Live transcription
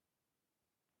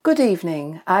Good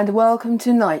evening and welcome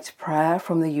to night prayer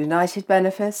from the United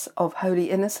Benefice of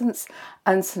Holy Innocents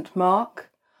and St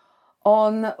Mark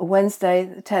on Wednesday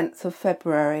the 10th of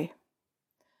February.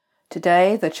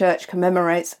 Today the Church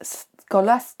commemorates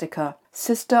Scholastica,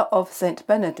 sister of St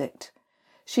Benedict.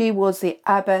 She was the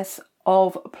abbess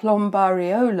of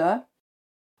Plombariola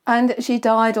and she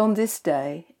died on this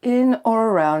day in or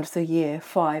around the year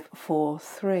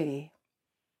 543.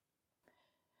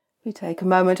 We take a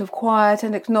moment of quiet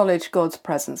and acknowledge God's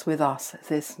presence with us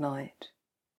this night.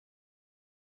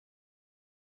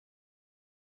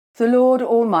 The Lord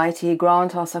Almighty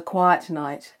grant us a quiet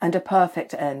night and a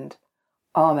perfect end.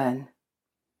 Amen.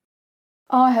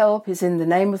 Our help is in the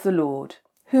name of the Lord,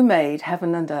 who made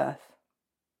heaven and earth.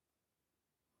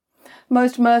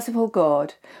 Most merciful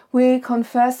God, we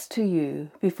confess to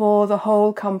you before the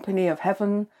whole company of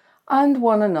heaven and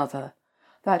one another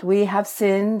that we have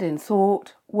sinned in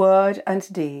thought, word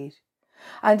and deed,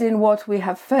 and in what we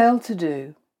have failed to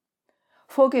do.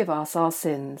 Forgive us our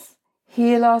sins,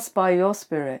 heal us by your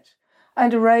Spirit,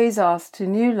 and raise us to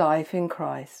new life in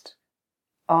Christ.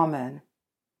 Amen.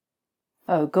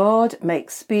 O God, make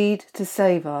speed to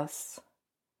save us.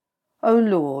 O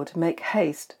Lord, make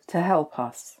haste to help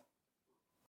us.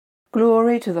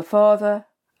 Glory to the Father,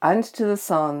 and to the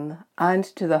Son, and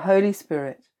to the Holy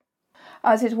Spirit,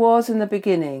 as it was in the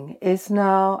beginning, is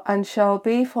now, and shall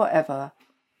be forever.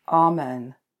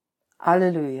 Amen.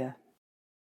 Alleluia.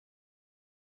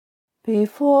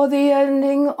 Before the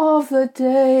ending of the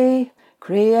day,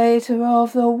 Creator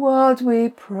of the world, we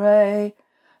pray,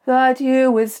 that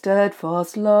you with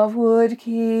steadfast love would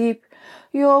keep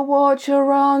your watch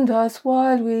around us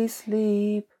while we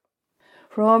sleep.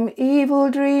 From evil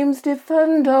dreams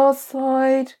defend our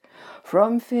sight,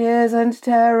 from fears and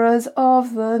terrors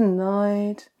of the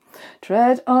night.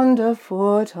 Tread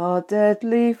underfoot our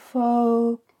deadly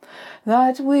foe,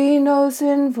 that we no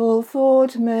sinful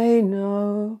thought may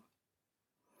know.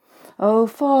 O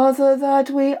Father, that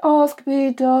we ask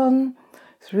be done,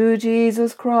 through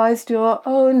Jesus Christ, your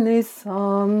only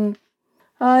Son,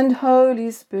 and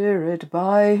Holy Spirit,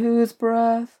 by whose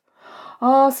breath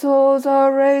our souls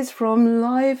are raised from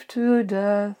life to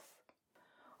death.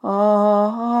 Amen.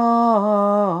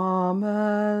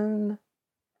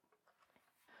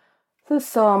 The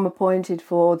psalm appointed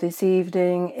for this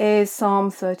evening is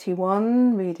Psalm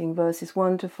 31, reading verses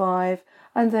 1 to 5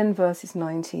 and then verses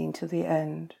 19 to the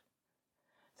end.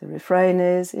 The refrain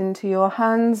is, "Into your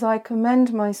hands I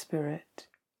commend my spirit."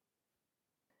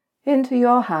 Into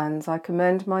your hands I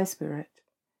commend my spirit.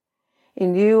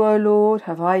 In you, O Lord,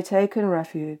 have I taken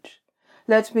refuge.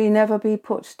 Let me never be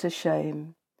put to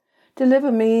shame.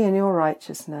 Deliver me in your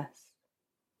righteousness.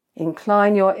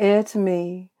 Incline your ear to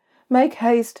me. Make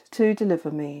haste to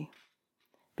deliver me.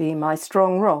 Be my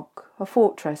strong rock, a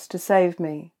fortress to save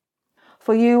me.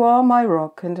 For you are my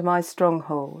rock and my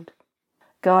stronghold.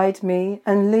 Guide me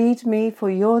and lead me for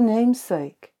your name's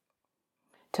sake.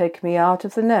 Take me out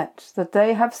of the net that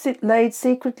they have laid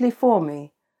secretly for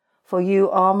me, for you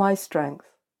are my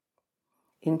strength.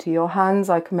 Into your hands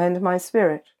I commend my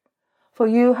spirit, for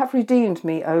you have redeemed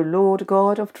me, O Lord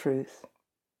God of truth.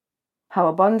 How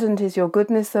abundant is your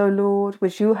goodness, O Lord,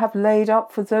 which you have laid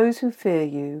up for those who fear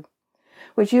you,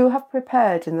 which you have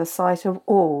prepared in the sight of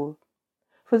all,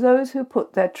 for those who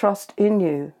put their trust in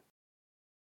you.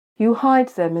 You hide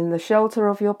them in the shelter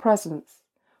of your presence,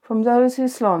 from those who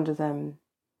slander them.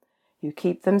 You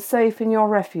keep them safe in your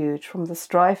refuge from the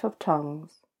strife of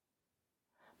tongues.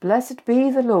 Blessed be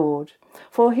the Lord,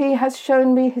 for he has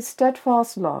shown me his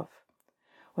steadfast love,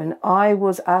 when I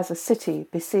was as a city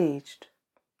besieged.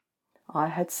 I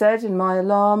had said in my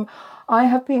alarm, I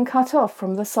have been cut off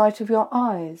from the sight of your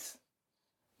eyes.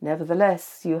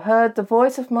 Nevertheless, you heard the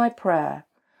voice of my prayer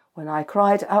when I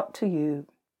cried out to you.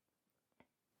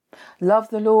 Love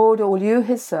the Lord, all you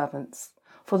his servants,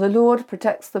 for the Lord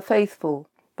protects the faithful,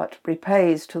 but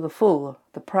repays to the full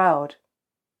the proud.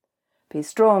 Be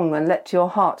strong and let your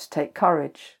heart take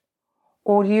courage,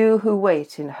 all you who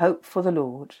wait in hope for the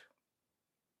Lord.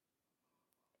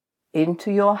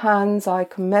 Into your hands I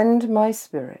commend my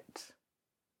spirit.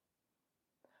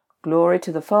 Glory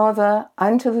to the Father,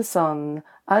 and to the Son,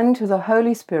 and to the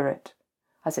Holy Spirit,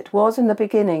 as it was in the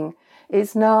beginning,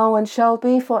 is now, and shall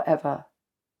be forever.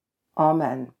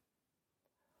 Amen.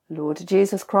 Lord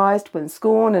Jesus Christ, when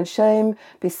scorn and shame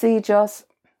besiege us,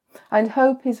 and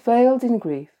hope is veiled in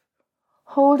grief,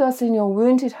 hold us in your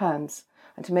wounded hands,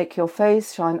 and make your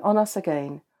face shine on us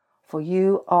again, for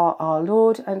you are our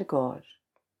Lord and God.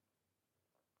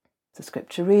 The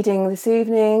scripture reading this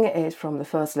evening is from the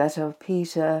first letter of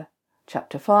Peter,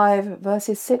 chapter 5,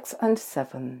 verses 6 and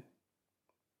 7.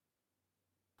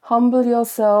 Humble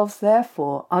yourselves,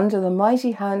 therefore, under the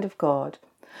mighty hand of God,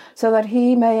 so that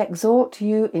he may exhort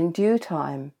you in due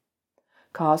time.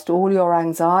 Cast all your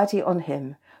anxiety on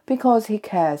him, because he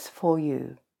cares for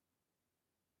you.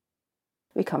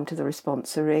 We come to the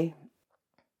responsory.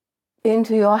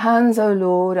 Into your hands, O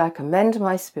Lord, I commend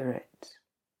my spirit.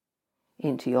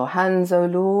 Into your hands, O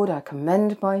Lord, I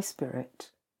commend my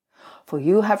spirit. For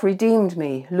you have redeemed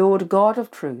me, Lord God of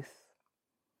truth.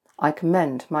 I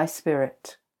commend my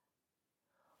spirit.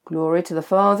 Glory to the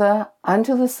Father, and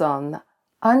to the Son,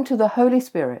 and to the Holy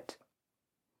Spirit.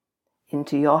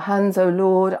 Into your hands, O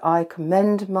Lord, I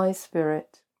commend my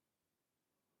spirit.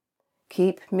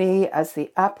 Keep me as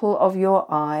the apple of your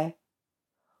eye.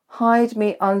 Hide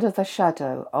me under the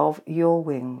shadow of your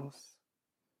wings.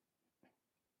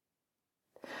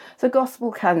 The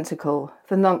Gospel Canticle,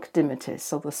 the Nunc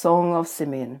Dimittis of the Song of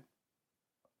Simeon.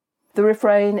 The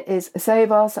refrain is,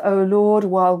 Save us, O Lord,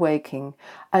 while waking,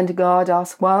 and guard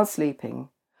us while sleeping,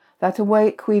 that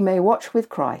awake we may watch with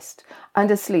Christ,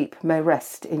 and asleep may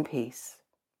rest in peace.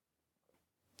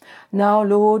 Now,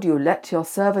 Lord, you let your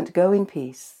servant go in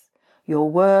peace. Your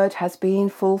word has been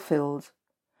fulfilled.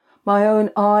 My own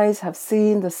eyes have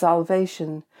seen the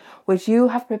salvation which you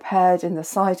have prepared in the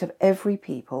sight of every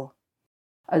people,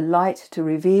 a light to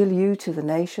reveal you to the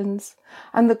nations,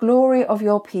 and the glory of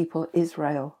your people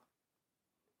Israel.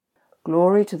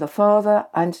 Glory to the Father,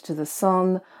 and to the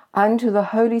Son, and to the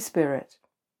Holy Spirit,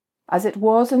 as it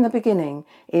was in the beginning,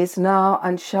 is now,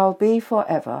 and shall be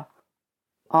forever.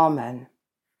 Amen.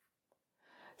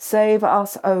 Save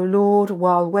us, O Lord,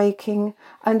 while waking,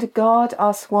 and guard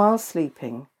us while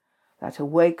sleeping, that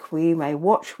awake we may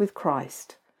watch with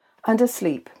Christ, and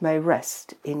asleep may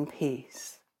rest in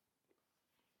peace.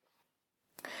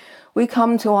 We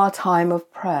come to our time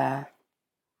of prayer.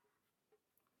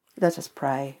 Let us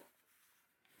pray.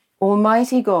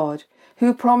 Almighty God,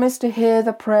 who promised to hear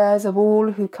the prayers of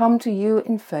all who come to you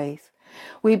in faith,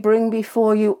 we bring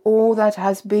before you all that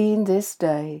has been this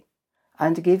day,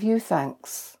 and give you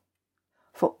thanks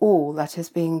for all that has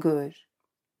been good.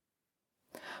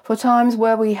 For times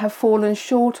where we have fallen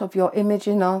short of your image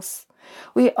in us,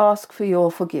 we ask for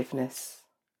your forgiveness.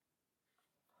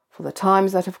 For the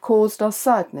times that have caused us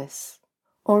sadness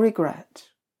or regret,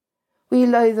 we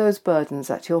lay those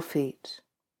burdens at your feet.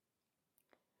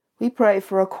 We pray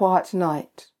for a quiet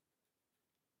night,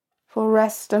 for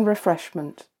rest and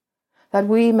refreshment, that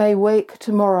we may wake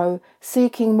tomorrow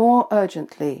seeking more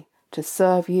urgently to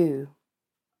serve you.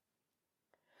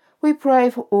 We pray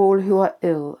for all who are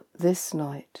ill this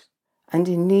night and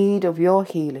in need of your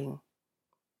healing,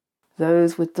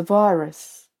 those with the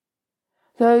virus,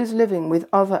 those living with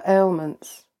other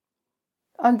ailments,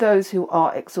 and those who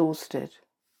are exhausted.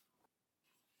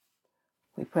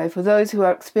 We pray for those who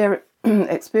are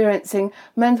experiencing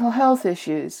mental health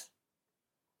issues,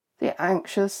 the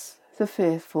anxious, the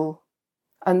fearful,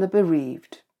 and the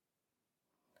bereaved.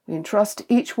 We entrust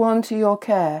each one to your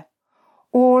care,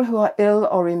 all who are ill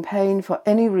or in pain for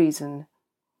any reason,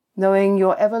 knowing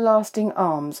your everlasting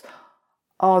arms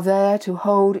are there to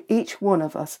hold each one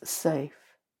of us safe.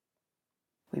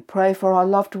 We pray for our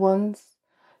loved ones,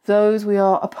 those we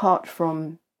are apart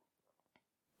from.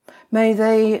 May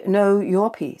they know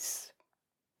your peace,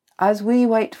 as we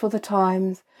wait for the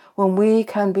times when we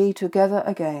can be together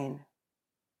again.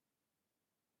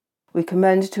 We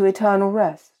commend to eternal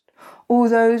rest all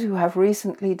those who have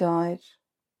recently died,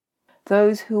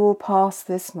 those who will pass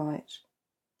this night,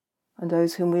 and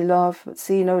those whom we love but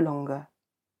see no longer.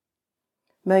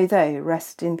 May they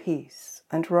rest in peace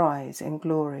and rise in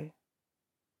glory.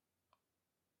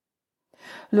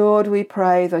 Lord, we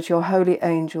pray that your holy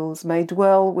angels may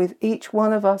dwell with each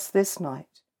one of us this night,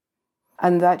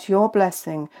 and that your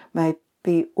blessing may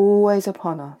be always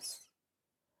upon us.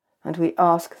 And we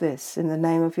ask this in the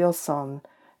name of your Son,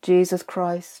 Jesus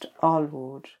Christ, our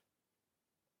Lord.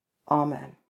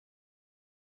 Amen.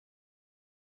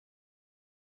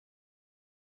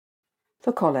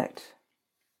 The Collect.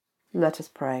 Let us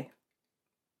pray.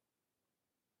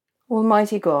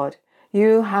 Almighty God,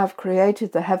 you have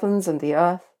created the heavens and the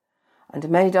earth, and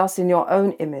made us in your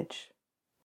own image.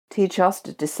 Teach us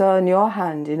to discern your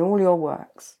hand in all your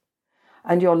works,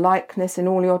 and your likeness in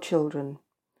all your children,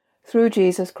 through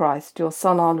Jesus Christ, your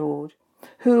Son, our Lord,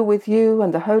 who with you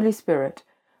and the Holy Spirit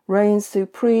reigns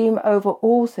supreme over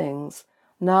all things,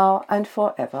 now and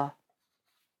forever.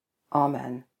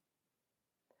 Amen.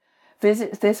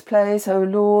 Visit this place, O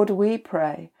Lord, we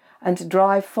pray, and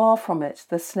drive far from it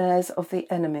the snares of the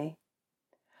enemy.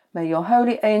 May your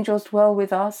holy angels dwell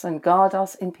with us and guard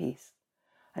us in peace,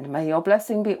 and may your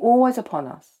blessing be always upon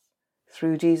us,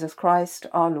 through Jesus Christ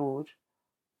our Lord.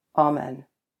 Amen.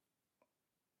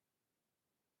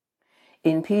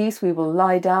 In peace we will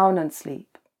lie down and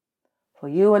sleep. For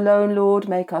you alone, Lord,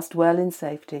 make us dwell in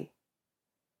safety.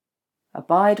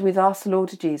 Abide with us,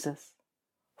 Lord Jesus,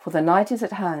 for the night is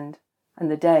at hand and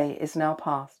the day is now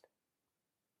past.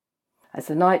 As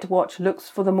the night watch looks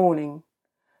for the morning,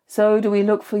 so do we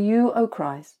look for you, O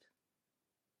Christ.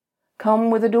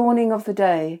 Come with the dawning of the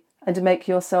day and make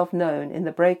yourself known in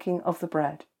the breaking of the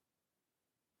bread.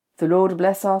 The Lord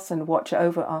bless us and watch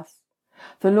over us.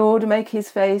 The Lord make his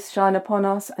face shine upon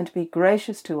us and be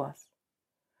gracious to us.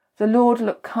 The Lord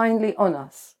look kindly on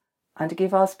us and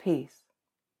give us peace.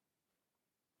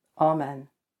 Amen.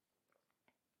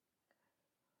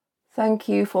 Thank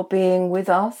you for being with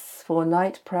us for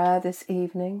night prayer this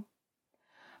evening.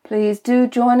 Please do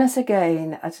join us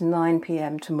again at 9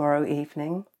 p.m. tomorrow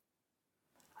evening.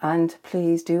 And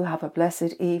please do have a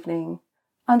blessed evening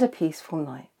and a peaceful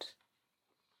night.